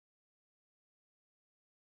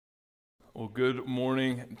Well, good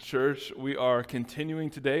morning, church. We are continuing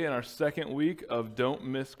today in our second week of Don't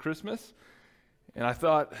Miss Christmas. And I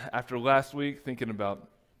thought after last week, thinking about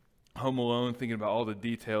Home Alone, thinking about all the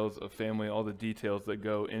details of family, all the details that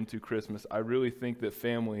go into Christmas, I really think that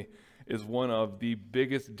family is one of the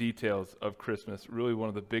biggest details of Christmas, really one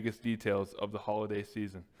of the biggest details of the holiday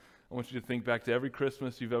season. I want you to think back to every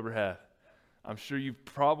Christmas you've ever had. I'm sure you've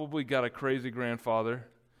probably got a crazy grandfather.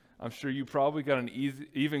 I'm sure you probably got an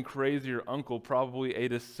even crazier uncle, probably a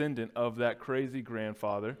descendant of that crazy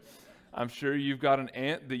grandfather. I'm sure you've got an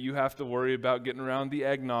aunt that you have to worry about getting around the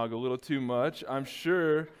eggnog a little too much. I'm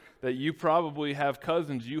sure that you probably have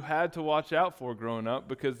cousins you had to watch out for growing up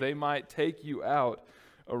because they might take you out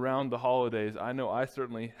around the holidays. I know I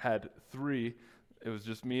certainly had three. It was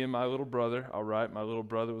just me and my little brother, all right? My little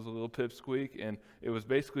brother was a little pipsqueak, and it was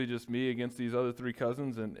basically just me against these other three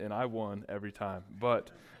cousins, and I won every time.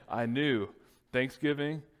 But I knew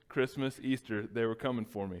Thanksgiving, Christmas, Easter, they were coming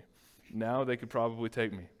for me. Now they could probably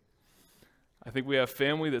take me. I think we have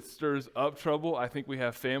family that stirs up trouble. I think we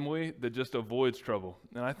have family that just avoids trouble.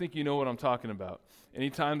 And I think you know what I'm talking about.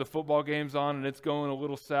 Anytime the football game's on and it's going a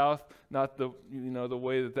little south, not the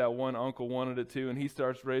way that one uncle wanted it to, and he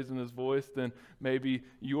starts raising his voice, then maybe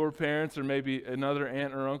your parents or maybe another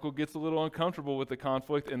aunt or uncle gets a little uncomfortable with the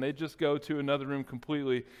conflict, and they just go to another room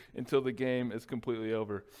completely until the game is completely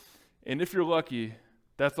over. And if you're lucky,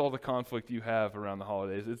 that's all the conflict you have around the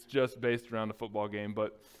holidays. It's just based around a football game,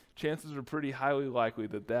 but chances are pretty highly likely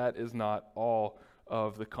that that is not all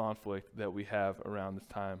of the conflict that we have around this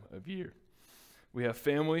time of year. We have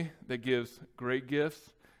family that gives great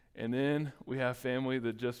gifts, and then we have family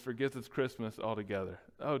that just forgets it's Christmas altogether.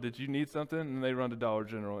 Oh, did you need something? And they run to Dollar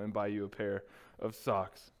General and buy you a pair of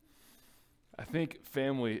socks. I think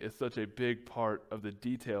family is such a big part of the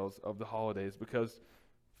details of the holidays because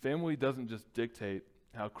family doesn't just dictate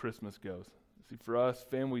how Christmas goes. See, for us,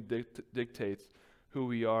 family dictates who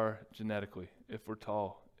we are genetically, if we're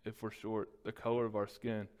tall, if we're short, the color of our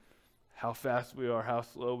skin, how fast we are, how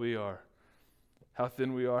slow we are, how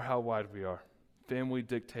thin we are, how wide we are. Family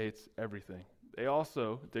dictates everything. They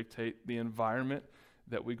also dictate the environment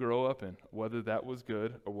that we grow up in, whether that was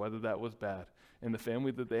good or whether that was bad. And the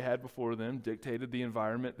family that they had before them dictated the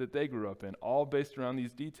environment that they grew up in, all based around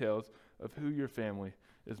these details of who your family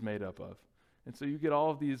is made up of. And so you get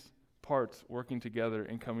all of these parts working together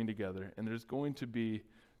and coming together, and there's going to be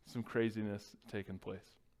some craziness taking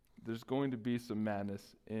place. There's going to be some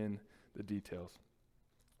madness in the details.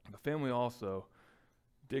 The family also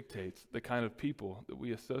dictates the kind of people that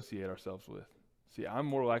we associate ourselves with. See, I'm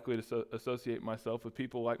more likely to associate myself with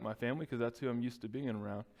people like my family because that's who I'm used to being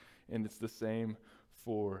around, and it's the same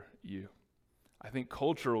for you. I think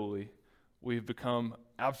culturally, we've become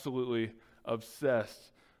absolutely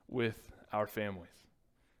obsessed with our families.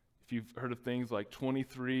 If you've heard of things like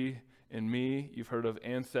 23andMe, you've heard of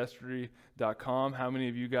Ancestry.com. How many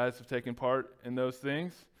of you guys have taken part in those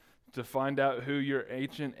things to find out who your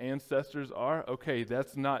ancient ancestors are? Okay,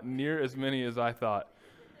 that's not near as many as I thought.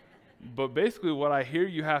 But basically what I hear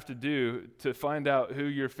you have to do to find out who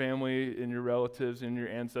your family and your relatives and your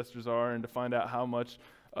ancestors are, and to find out how much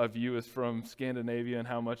of you is from Scandinavia and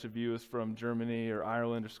how much of you is from Germany or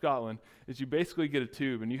Ireland or Scotland, is you basically get a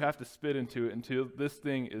tube and you have to spit into it until this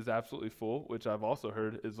thing is absolutely full, which I've also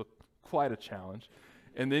heard is quite a challenge.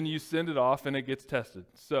 And then you send it off and it gets tested.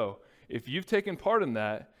 So if you've taken part in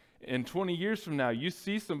that, and 20 years from now you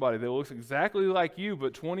see somebody that looks exactly like you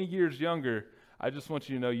but 20 years younger, I just want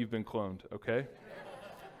you to know you've been cloned, okay?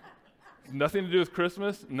 Nothing to do with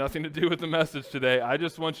Christmas, nothing to do with the message today. I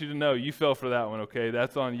just want you to know you fell for that one, okay?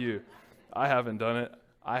 That's on you. I haven't done it.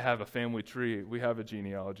 I have a family tree. We have a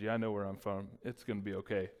genealogy. I know where I'm from. It's going to be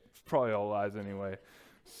okay. It's probably all lies anyway.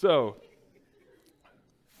 So,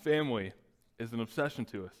 family is an obsession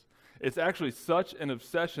to us. It's actually such an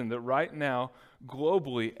obsession that right now,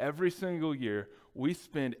 globally, every single year, we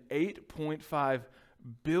spend $8.5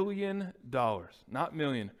 billion, not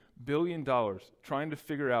million, $1 billion trying to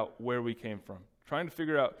figure out where we came from, trying to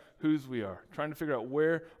figure out whose we are, trying to figure out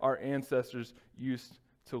where our ancestors used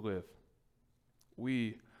to live.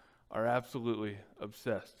 We are absolutely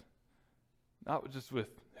obsessed, not just with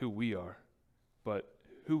who we are, but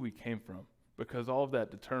who we came from, because all of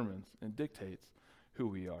that determines and dictates who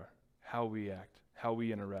we are, how we act, how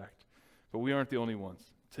we interact. But we aren't the only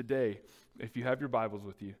ones. Today, if you have your Bibles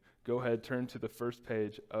with you, go ahead, turn to the first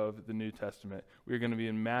page of the New Testament. We're going to be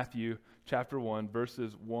in Matthew chapter 1,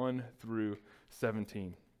 verses 1 through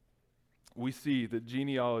 17. We see that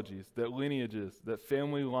genealogies, that lineages, that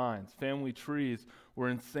family lines, family trees were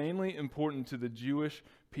insanely important to the Jewish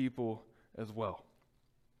people as well.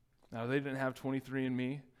 Now, they didn't have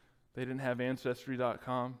 23andMe, They didn't have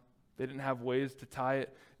Ancestry.com. They didn't have ways to tie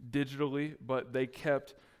it digitally, but they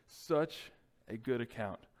kept such a good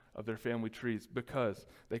account of their family trees because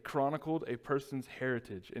they chronicled a person's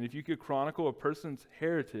heritage. And if you could chronicle a person's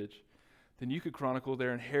heritage, then you could chronicle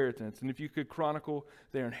their inheritance. And if you could chronicle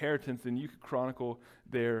their inheritance, then you could chronicle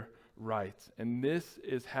their rights. And this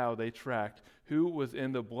is how they tracked who was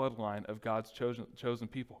in the bloodline of God's chosen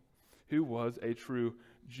people, who was a true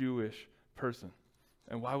Jewish person.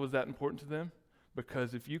 And why was that important to them?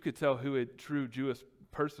 Because if you could tell who a true Jewish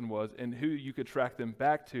person was and who you could track them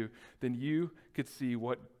back to, then you could see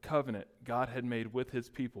what covenant God had made with his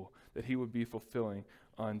people that he would be fulfilling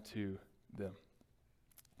unto them.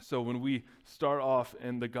 So when we start off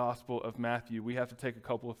in the Gospel of Matthew, we have to take a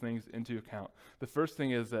couple of things into account. The first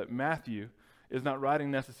thing is that Matthew is not writing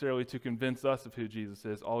necessarily to convince us of who Jesus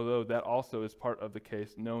is, although that also is part of the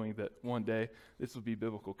case, knowing that one day this will be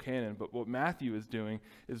biblical canon. But what Matthew is doing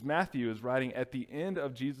is Matthew is writing at the end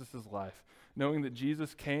of Jesus' life, knowing that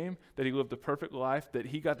Jesus came, that he lived a perfect life, that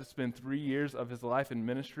he got to spend 3 years of his life in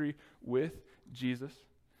ministry with Jesus.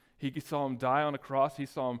 He saw him die on a cross. He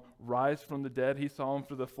saw him rise from the dead. He saw him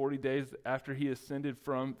for the 40 days after he ascended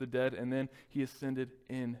from the dead, and then he ascended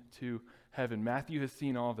into heaven. Matthew has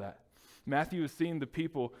seen all of that. Matthew has seen the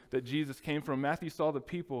people that Jesus came from. Matthew saw the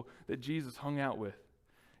people that Jesus hung out with.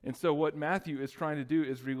 And so what Matthew is trying to do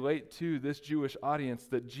is relate to this Jewish audience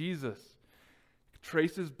that Jesus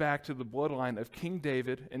traces back to the bloodline of King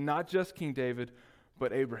David, and not just King David,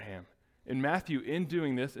 but Abraham. And Matthew, in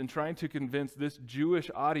doing this and trying to convince this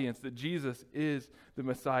Jewish audience that Jesus is the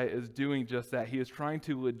Messiah, is doing just that. He is trying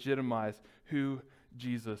to legitimize who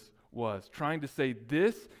Jesus was, trying to say,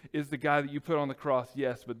 this is the guy that you put on the cross,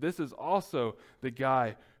 yes, but this is also the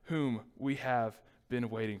guy whom we have been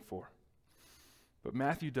waiting for. But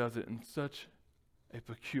Matthew does it in such a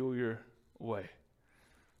peculiar way.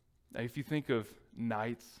 Now, if you think of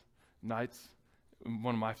Knights,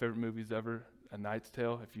 one of my favorite movies ever, A Knight's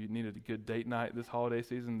Tale. If you needed a good date night this holiday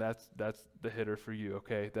season, that's the hitter for you,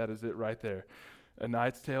 okay? That is it right there. A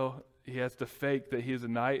Knight's Tale, he has to fake that he is a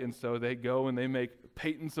knight, and so they go and they make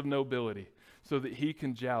patents of nobility so that he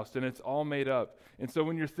can joust, and it's all made up. And so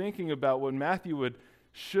when you're thinking about what Matthew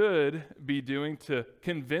should be doing to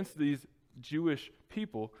convince these Jewish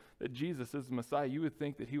people that Jesus is the Messiah, you would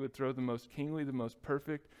think that he would throw the most kingly, the most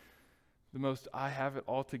perfect, the most I have it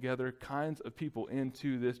all together kinds of people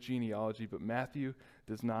into this genealogy, but Matthew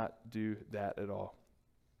does not do that at all.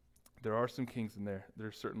 There are some kings in there.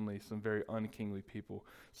 There's certainly some very unkingly people.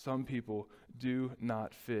 Some people do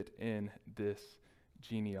not fit in this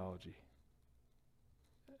genealogy.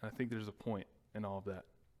 And I think there's a point in all of that.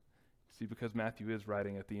 See, because Matthew is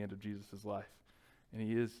writing at the end of Jesus' life, and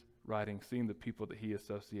he is writing, seeing the people that he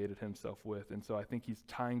associated himself with. And so I think he's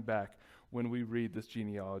tying back, when we read this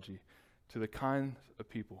genealogy, to the kinds of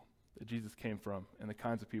people that Jesus came from and the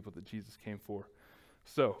kinds of people that Jesus came for.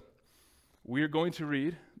 So, we are going to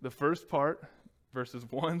read the first part, verses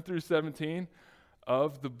 1 through 17,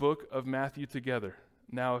 of the book of Matthew together.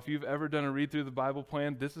 Now, if you've ever done a read through the Bible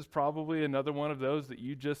plan, this is probably another one of those that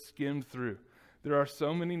you just skimmed through. There are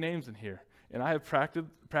so many names in here, and I have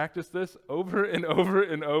practiced this over and over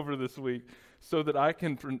and over this week so that I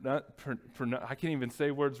can I can't even say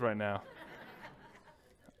words right now.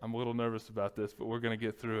 I'm a little nervous about this, but we're going to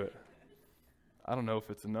get through it. I don't know if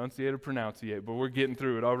it's enunciate or pronunciate, but we're getting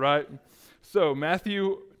through it, all right? So,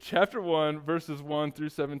 Matthew chapter 1, verses 1 through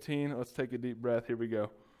 17. Let's take a deep breath. Here we go.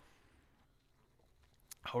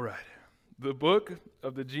 All right. The book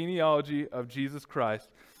of the genealogy of Jesus Christ,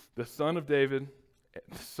 the son of David,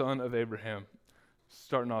 the son of Abraham.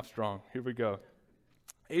 Starting off strong. Here we go.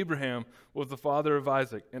 Abraham was the father of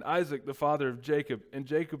Isaac, and Isaac the father of Jacob, and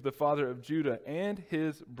Jacob the father of Judah and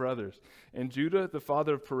his brothers, and Judah the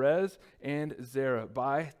father of Perez and Zerah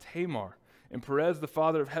by Tamar, and Perez the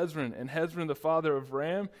father of Hezron, and Hezron the father of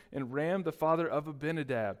Ram, and Ram the father of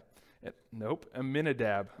Aminadab,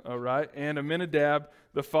 all right, and Aminadab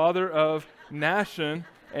the father of Nahshon,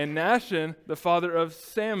 and Nahshon the father of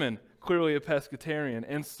Salmon, clearly a pescatarian,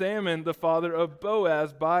 and Salmon the father of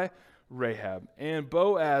Boaz by Rahab, and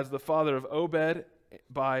Boaz the father of Obed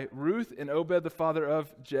by Ruth, and Obed the father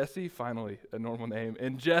of Jesse, finally a normal name,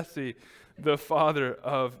 and Jesse the father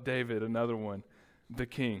of David, another one, the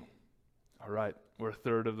king. All right, we're a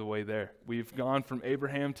third of the way there. We've gone from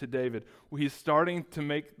Abraham to David. He's starting to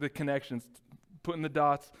make the connections, putting the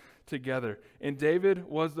dots together. And David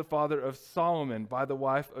was the father of Solomon by the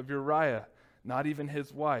wife of Uriah, not even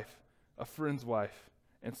his wife, a friend's wife,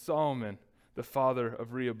 and Solomon the father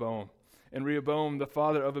of Rehoboam. and Rehoboam the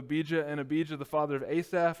father of Abijah, and Abijah the father of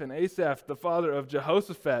Asaph, and Asaph the father of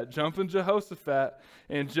Jehoshaphat, jumping Jehoshaphat,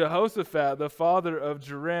 and Jehoshaphat the father of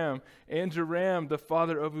Joram, and Joram the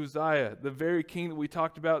father of Uzziah, the very king that we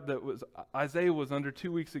talked about that was Isaiah was under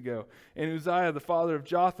 2 weeks ago, and Uzziah the father of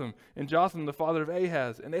Jotham, and Jotham the father of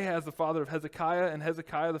Ahaz, and Ahaz the father of Hezekiah, and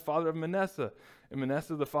Hezekiah the father of Manasseh, and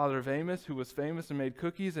Manasseh the father of Amos, who was famous and made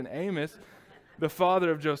cookies, and Amos the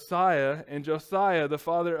father of Josiah, and Josiah the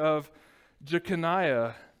father of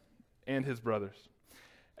Jeconiah and his brothers,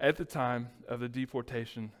 at the time of the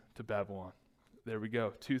deportation to Babylon. There we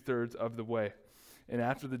go, 2/3 of the way. And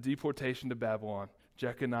after the deportation to Babylon,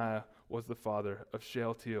 Jeconiah was the father of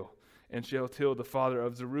Shealtiel, and Shealtiel the father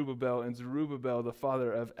of Zerubbabel, and Zerubbabel the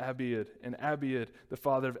father of Abiud, and Abiud the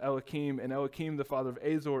father of Eliakim, and Eliakim the father of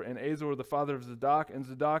Azor, and Azor the father of Zadok, and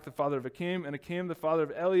Zadok the father of Achim, and Achim the father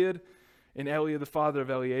of Eliud, and Eliud the father of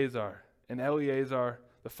Eleazar, and Eleazar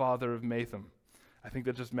the father of Matham. I think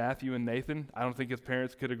that's just Matthew and Nathan. I don't think his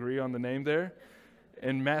parents could agree on the name there.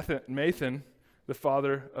 And Mathan, the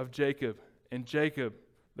father of Jacob, and Jacob,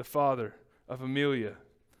 the father of Amelia.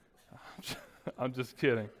 I'm just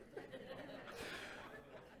kidding.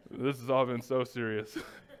 This has all been so serious.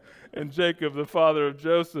 And Jacob, the father of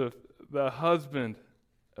Joseph, the husband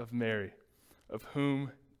of Mary, of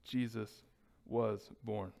whom Jesus was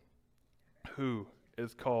born, who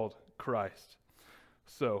is called Christ.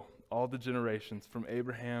 So, all the generations from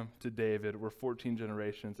Abraham to David were 14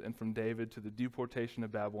 generations, and from David to the deportation to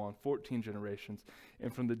Babylon, 14 generations,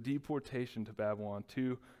 and from the deportation to Babylon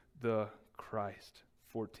to the Christ,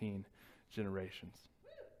 14 generations.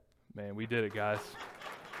 Man, we did it, guys.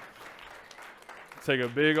 Take a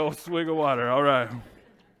big old swig of water. All right.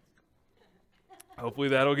 Hopefully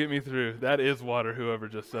that'll get me through. That is water, whoever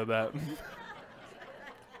just said that.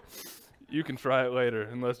 You can try it later,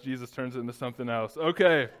 unless Jesus turns it into something else.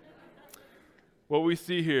 Okay. What we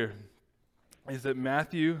see here is that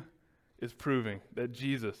Matthew is proving that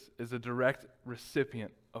Jesus is a direct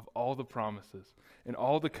recipient of all the promises and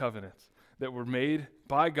all the covenants that were made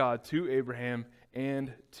by God to Abraham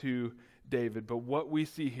and to David. But what we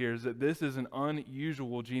see here is that this is an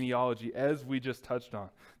unusual genealogy, as we just touched on.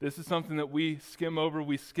 This is something that we skim over,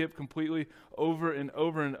 we skip completely over and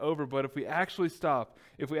over and over. But if we actually stop,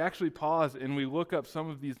 if we actually pause and we look up some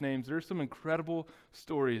of these names, there's some incredible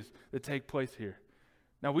stories that take place here.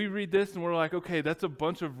 Now we read this and we're like, okay, that's a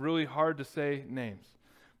bunch of really hard to say names.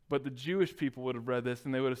 But the Jewish people would have read this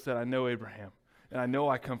and they would have said, I know Abraham, and I know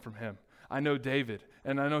I come from him. I know David,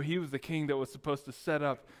 and I know he was the king that was supposed to set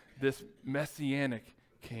up this messianic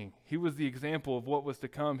king. He was the example of what was to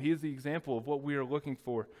come. He is the example of what we are looking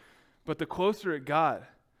for. But the closer it got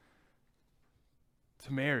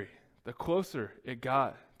to Mary, the closer it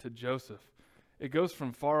got to Joseph, it goes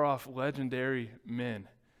from far off legendary men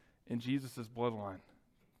in Jesus' bloodline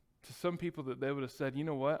to some people that they would have said, you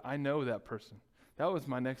know what, I know that person. That was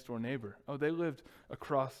my next door neighbor. Oh, they lived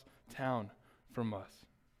across town from us.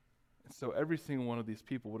 And so every single one of these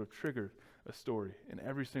people would have triggered a story, and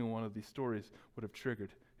every single one of these stories would have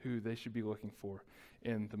triggered who they should be looking for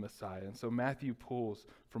in the Messiah. And so Matthew pulls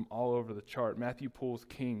from all over the chart. Matthew pulls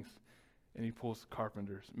kings, and he pulls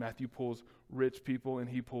carpenters. Matthew pulls rich people, and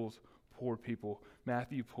he pulls poor people.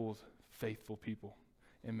 Matthew pulls faithful people,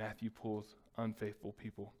 and Matthew pulls unfaithful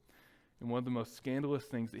people. And one of the most scandalous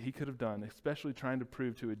things that he could have done, especially trying to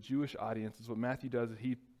prove to a Jewish audience, is what Matthew does is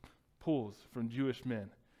he pulls from Jewish men.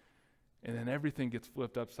 And then everything gets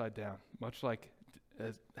flipped upside down, much like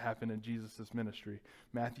as happened in Jesus' ministry.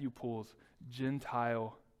 Matthew pulls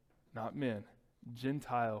Gentile, not men,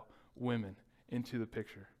 Gentile women into the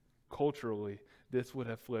picture. Culturally, this would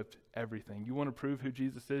have flipped everything. You want to prove who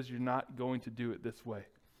Jesus is, you're not going to do it this way.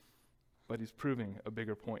 But he's proving a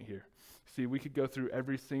bigger point here. See, we could go through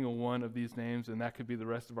every single one of these names, and that could be the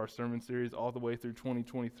rest of our sermon series all the way through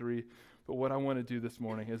 2023. But what I want to do this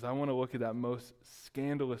morning is I want to look at that most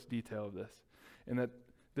scandalous detail of this, and that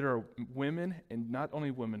there are women, and not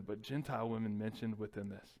only women, but Gentile women mentioned within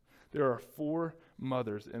this. There are 4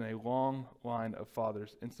 mothers in a long line of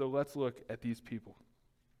fathers. And so let's look at these people.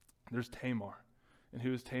 There's Tamar. And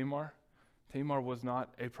who is Tamar? Tamar was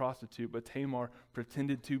not a prostitute, but Tamar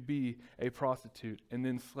pretended to be a prostitute and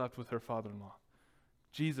then slept with her father-in-law.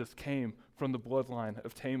 Jesus came from the bloodline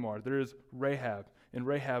of Tamar. There is Rahab, and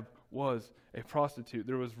Rahab was a prostitute.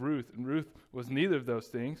 There was Ruth, and Ruth was neither of those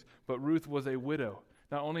things, but Ruth was a widow.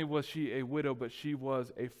 Not only was she a widow, but she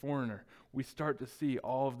was a foreigner. We start to see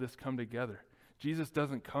all of this come together. Jesus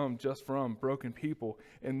doesn't come just from broken people.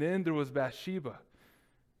 And then there was Bathsheba.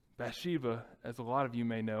 Bathsheba, as a lot of you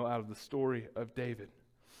may know out of the story of David,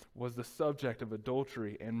 was the subject of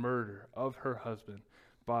adultery and murder of her husband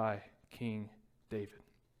by King David.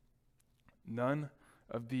 None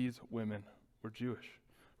of these women were Jewish.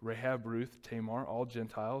 Rahab, Ruth, Tamar, all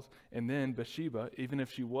Gentiles, and then Bathsheba, even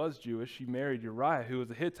if she was Jewish, she married Uriah, who was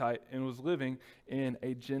a Hittite and was living in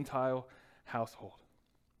a Gentile household.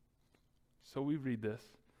 So we read this,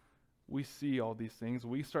 we see all these things,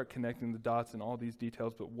 we start connecting the dots and all these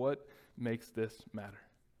details, but what makes this matter?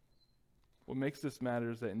 What makes this matter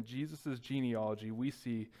is that in Jesus' genealogy, we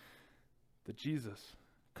see that Jesus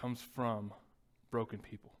comes from broken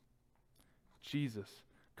people. Jesus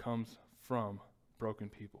comes from broken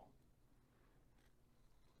people.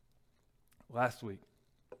 Last week,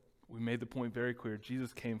 we made the point very clear.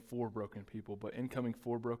 Jesus came for broken people, but in coming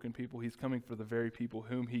for broken people, he's coming for the very people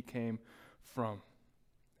whom he came from.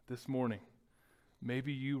 This morning,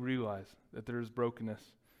 maybe you realize that there is brokenness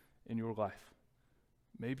in your life.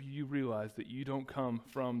 Maybe you realize that you don't come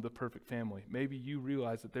from the perfect family. Maybe you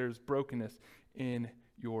realize that there's brokenness in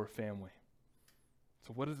your family.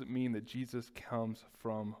 So what does it mean that Jesus comes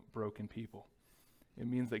from broken people? It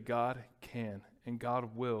means that God can and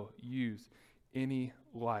God will use any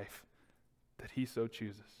life that he so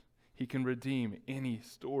chooses. He can redeem any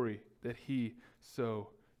story that he so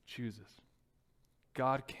chooses.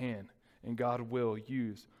 God can and God will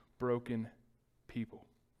use broken people.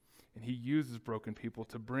 And he uses broken people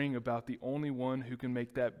to bring about the only one who can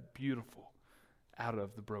make that beautiful out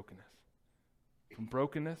of the brokenness. From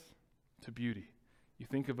brokenness to beauty. You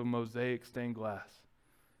think of a mosaic stained glass.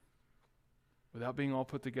 Without being all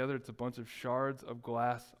put together, it's a bunch of shards of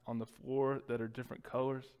glass on the floor that are different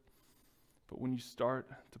colors. But when you start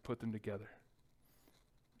to put them together,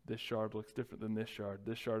 this shard looks different than this shard.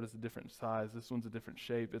 This shard is a different size. This one's a different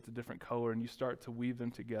shape. It's a different color. And you start to weave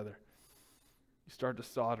them together. You start to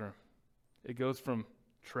solder them. It goes from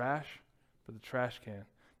trash for the trash can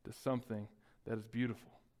to something that is beautiful.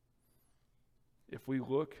 If we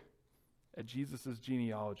look at Jesus'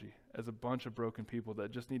 genealogy as a bunch of broken people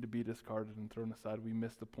that just need to be discarded and thrown aside, we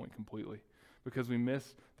miss the point completely because we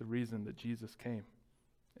miss the reason that Jesus came.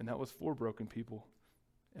 And that was for broken people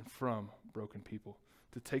and from broken people,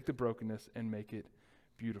 to take the brokenness and make it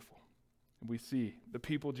beautiful. And we see the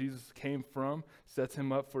people Jesus came from sets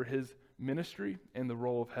him up for his ministry and the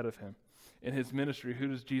role of head of him. In his ministry, who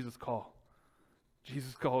does Jesus call?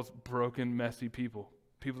 Jesus calls broken, messy people.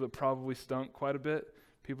 People that probably stunk quite a bit.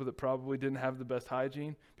 People that probably didn't have the best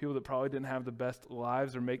hygiene. People that probably didn't have the best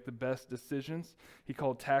lives or make the best decisions. He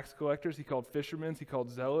called tax collectors. He called fishermen. He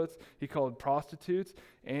called zealots. He called prostitutes.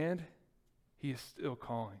 And he is still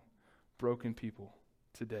calling broken people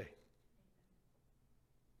today.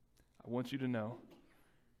 I want you to know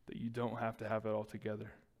that you don't have to have it all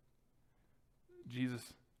together.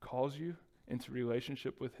 Jesus calls you into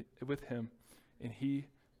relationship with him, and he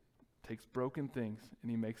takes broken things and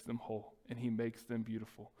he makes them whole and he makes them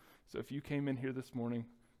beautiful. So if you came in here this morning,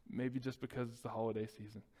 maybe just because it's the holiday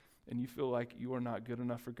season, and you feel like you are not good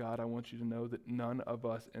enough for God, I want you to know that none of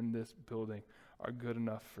us in this building are good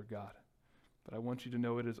enough for God. But I want you to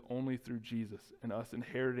know it is only through Jesus and us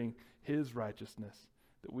inheriting his righteousness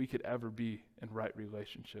that we could ever be in right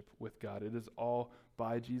relationship with God. It is all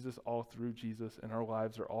by Jesus, all through Jesus, and our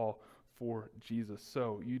lives are all for Jesus.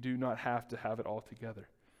 So you do not have to have it all together.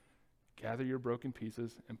 Gather your broken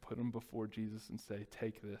pieces and put them before Jesus and say,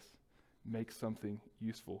 take this, make something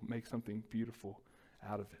useful, make something beautiful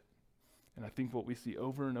out of it. And I think what we see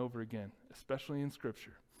over and over again, especially in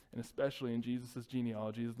Scripture, and especially in Jesus'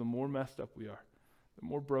 genealogy, is the more messed up we are, the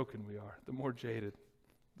more broken we are, the more jaded,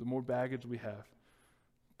 the more baggage we have,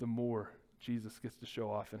 the more Jesus gets to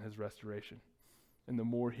show off in his restoration. And the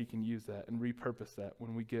more he can use that and repurpose that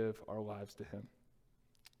when we give our lives to him.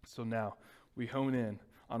 So now we hone in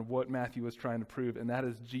on what Matthew was trying to prove, and that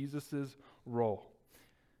is Jesus' role.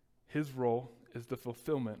 His role is the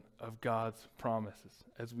fulfillment of God's promises,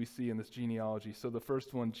 as we see in this genealogy. So the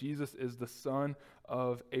first one, Jesus is the son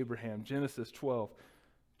of Abraham. Genesis 12,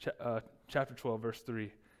 chapter 12, verse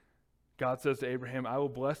 3. God says to Abraham, I will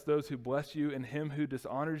bless those who bless you, and him who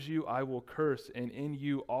dishonors you I will curse, and in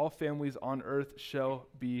you all families on earth shall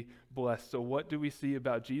be blessed. So what do we see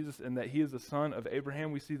about Jesus and that he is the son of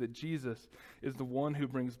Abraham? We see that Jesus is the one who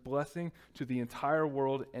brings blessing to the entire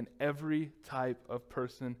world and every type of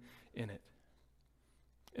person in it.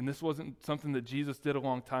 And this wasn't something that Jesus did a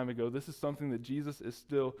long time ago. This is something that Jesus is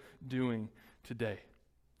still doing today.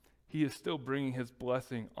 He is still bringing his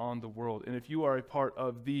blessing on the world. And if you are a part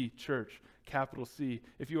of the church, capital C,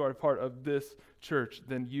 if you are a part of this church,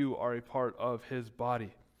 then you are a part of his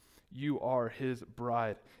body. You are his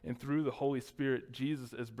bride. And through the Holy Spirit,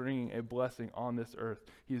 Jesus is bringing a blessing on this earth.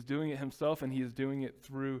 He is doing it himself, and he is doing it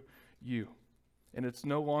through you. And it's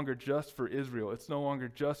no longer just for Israel. It's no longer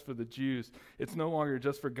just for the Jews. It's no longer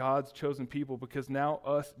just for God's chosen people, because now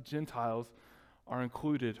us Gentiles are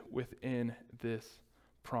included within this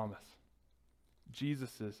promise.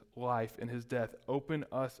 Jesus' life and his death open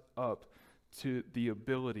us up to the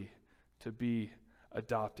ability to be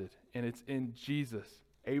adopted. And it's in Jesus,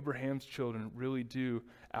 Abraham's children really do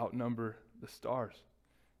outnumber the stars.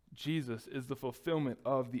 Jesus is the fulfillment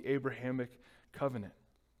of the Abrahamic covenant.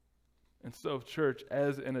 And so, church,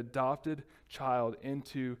 as an adopted child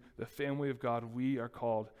into the family of God, we are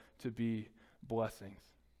called to be blessings.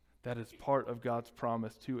 That is part of God's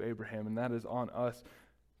promise to Abraham, and that is on us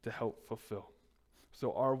to help fulfill.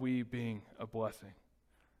 So are we being a blessing?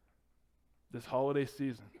 This holiday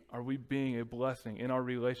season, are we being a blessing in our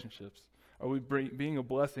relationships? Are we being a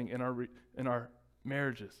blessing in our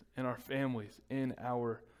marriages, in our families, in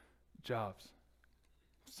our jobs?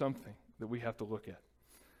 Something that we have to look at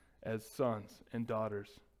as sons and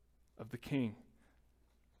daughters of the King,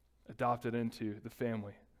 adopted into the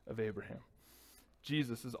family of Abraham.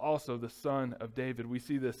 Jesus is also the son of David. We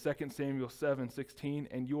see this 2 Samuel 7:16,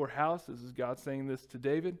 and your house, this is God saying this to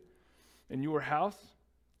David, and your house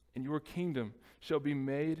and your kingdom shall be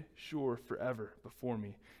made sure forever before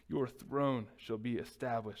me. Your throne shall be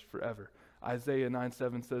established forever. Isaiah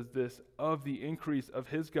 9:7 says this, of the increase of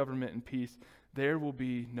his government and peace, there will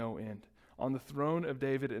be no end. On the throne of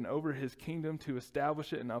David and over his kingdom, to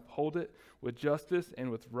establish it and uphold it with justice and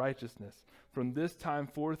with righteousness. From this time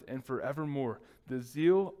forth and forevermore, the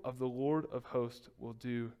zeal of the Lord of hosts will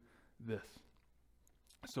do this.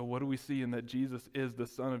 So what do we see in that Jesus is the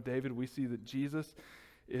son of David? We see that Jesus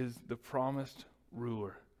is the promised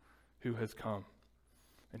ruler who has come.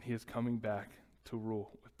 And he is coming back to rule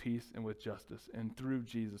with peace and with justice. And through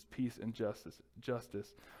Jesus, peace and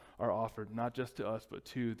justice are offered not just to us, but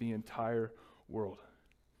to the entire world.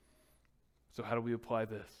 So how do we apply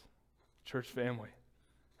this? Church family,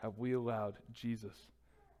 have we allowed Jesus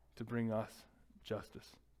to bring us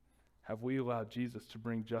justice? Have we allowed Jesus to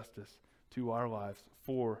bring justice to our lives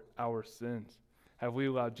for our sins? Have we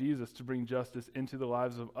allowed Jesus to bring justice into the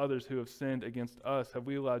lives of others who have sinned against us? Have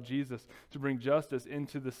we allowed Jesus to bring justice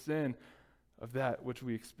into the sin of that which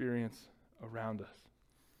we experience around us?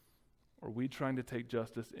 Or are we trying to take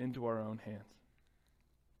justice into our own hands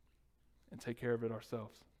and take care of it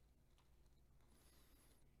ourselves?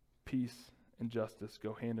 Peace and justice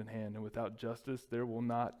go hand in hand, and without justice, there will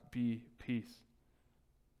not be peace.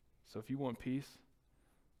 So if you want peace,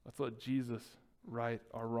 let's let Jesus right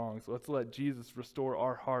our wrongs. Let's let Jesus restore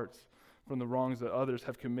our hearts from the wrongs that others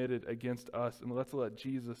have committed against us, and let's let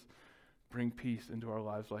Jesus bring peace into our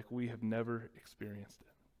lives like we have never experienced it.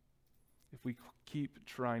 If we keep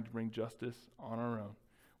trying to bring justice on our own,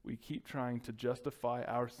 we keep trying to justify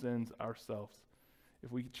our sins ourselves,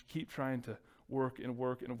 if we keep trying to work and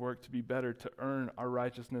work and work to be better, to earn our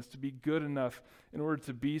righteousness, to be good enough in order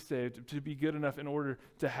to be saved, to be good enough in order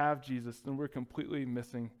to have Jesus, then we're completely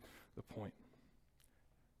missing the point.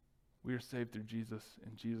 We are saved through Jesus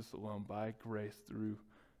and Jesus alone, by grace through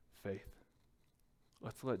faith.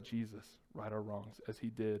 Let's let Jesus right our wrongs as he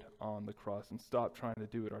did on the cross and stop trying to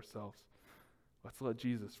do it ourselves. Let's let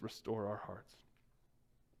Jesus restore our hearts.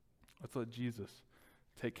 Let's let Jesus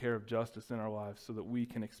take care of justice in our lives so that we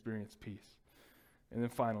can experience peace. And then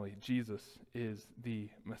finally, Jesus is the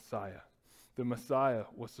Messiah. The Messiah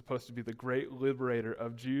was supposed to be the great liberator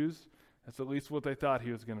of Jews. That's at least what they thought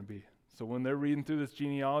he was going to be. So when they're reading through this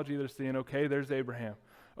genealogy, they're seeing, okay, there's Abraham.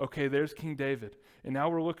 Okay, there's King David. And now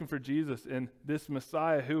we're looking for Jesus, and this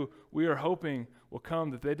Messiah who we are hoping will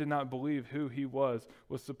come, that they did not believe who he was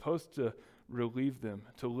supposed to relieve them,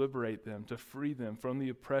 to liberate them, to free them from the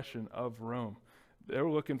oppression of Rome. They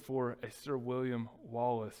were looking for a Sir William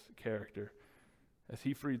Wallace character as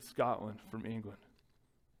he freed Scotland from England.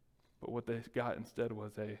 But what they got instead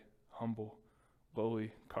was a humble,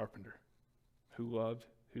 lowly carpenter who loved,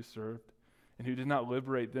 who served, and who did not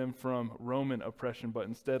liberate them from Roman oppression, but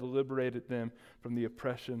instead liberated them from the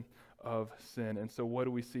oppression of sin. And so what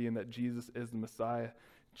do we see in that Jesus is the Messiah?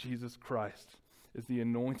 Jesus Christ is the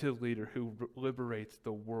anointed leader who liberates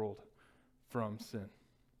the world from sin.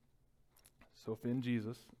 So if in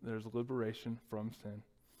Jesus there's liberation from sin,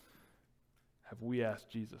 have we asked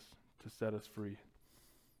Jesus to set us free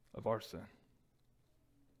of our sin?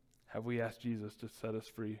 Have we asked Jesus to set us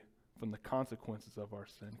free from the consequences of our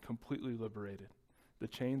sin, completely liberated, the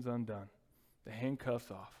chains undone, the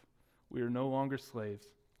handcuffs off? We are no longer slaves,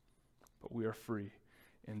 but we are free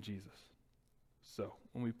in Jesus. So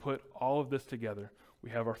when we put all of this together, we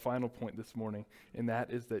have our final point this morning, and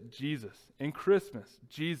that is that Jesus, in Christmas,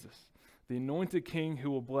 Jesus, the anointed King who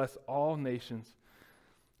will bless all nations,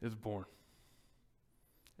 is born.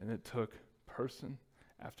 And it took person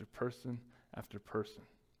after person after person.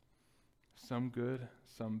 Some good,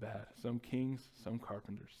 some bad. Some kings, some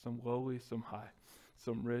carpenters. Some lowly, some high.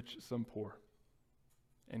 Some rich, some poor.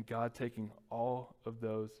 And God taking all of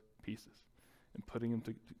those pieces and putting them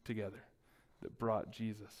together that brought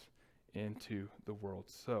Jesus into the world.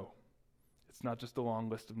 So, it's not just a long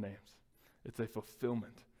list of names. It's a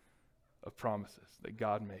fulfillment of promises that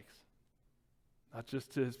God makes. Not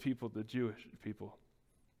just to his people, the Jewish people,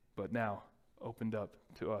 but now opened up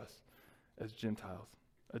to us as Gentiles,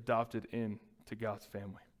 adopted into God's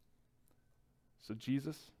family. So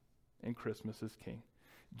Jesus in Christmas is King.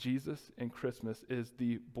 Jesus in Christmas is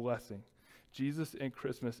the blessing. Jesus in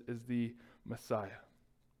Christmas is the Messiah.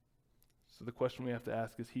 So the question we have to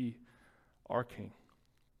ask is, he our King?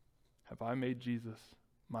 Have I made Jesus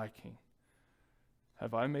my King?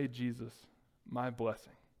 Have I made Jesus my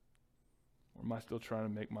blessing? Or am I still trying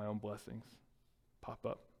to make my own blessings pop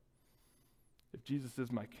up? If Jesus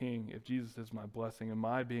is my King, if Jesus is my blessing, am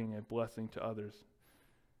I being a blessing to others?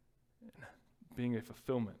 And being a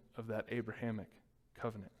fulfillment of that Abrahamic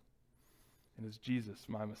covenant? And is Jesus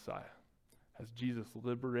my Messiah? Has Jesus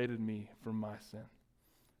liberated me from my sin?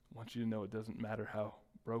 I want you to know it doesn't matter how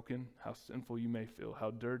broken, how sinful you may feel,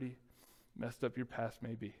 how dirty, messed up your past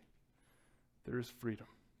may be. There is freedom.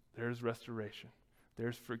 There is restoration.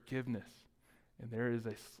 There's forgiveness. And there is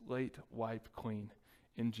a slate wiped clean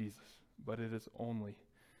in Jesus. But it is only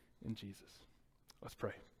in Jesus. Let's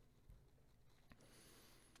pray.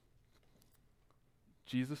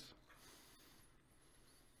 Jesus,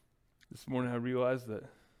 this morning I realize that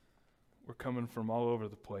we're coming from all over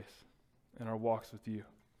the place in our walks with you.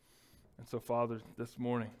 And so, Father, this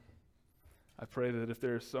morning, I pray that if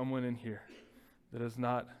there is someone in here that has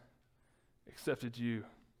not accepted you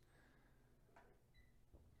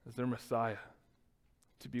as their Messiah,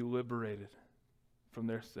 to be liberated from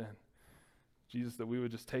their sin, Jesus, that we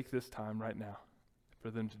would just take this time right now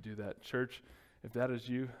for them to do that. Church, if that is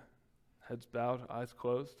you, heads bowed, eyes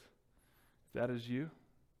closed, if that is you,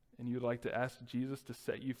 and you would like to ask Jesus to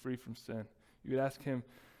set you free from sin, you would ask him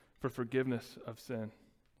for forgiveness of sin,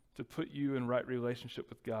 to put you in right relationship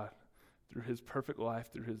with God through his perfect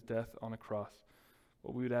life, through his death on a cross.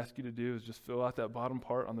 What we would ask you to do is just fill out that bottom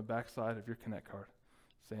part on the back side of your Connect card,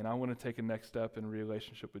 saying, I want to take a next step in a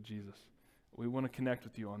relationship with Jesus. We want to connect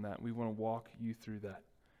with you on that. We want to walk you through that.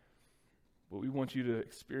 But we want you to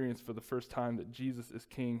experience for the first time that Jesus is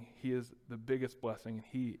King. He is the biggest blessing, and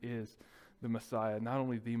he is the Messiah. Not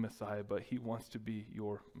only the Messiah, but he wants to be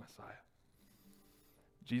your Messiah.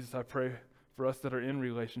 Jesus, I pray for us that are in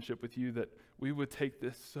relationship with you that we would take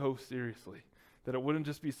this so seriously, that it wouldn't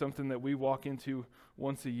just be something that we walk into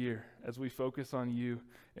once a year as we focus on you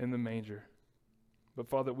in the manger. But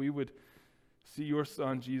Father, we would see your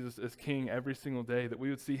Son, Jesus, as King every single day, that we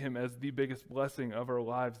would see him as the biggest blessing of our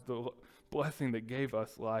lives, the blessing that gave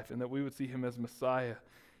us life, and that we would see him as Messiah.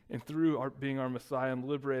 And through being our Messiah and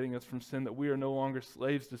liberating us from sin, that we are no longer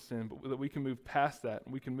slaves to sin, but that we can move past that,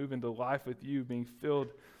 and we can move into life with you, being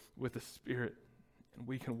filled with the Spirit, and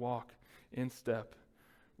we can walk in step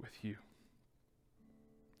with you.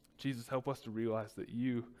 Jesus, help us to realize that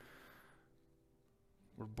you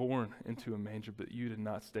were born into a manger, but you did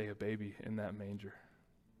not stay a baby in that manger.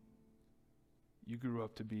 You grew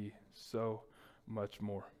up to be so much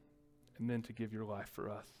more, and then to give your life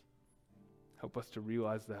for us. Help us to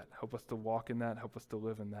realize that. Help us to walk in that. Help us to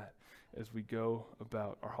live in that as we go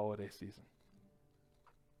about our holiday season.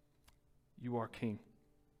 You are King.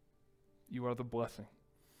 You are the blessing.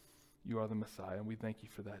 You are the Messiah, and we thank you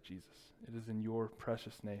for that, Jesus. It is in your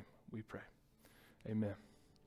precious name we pray. Amen.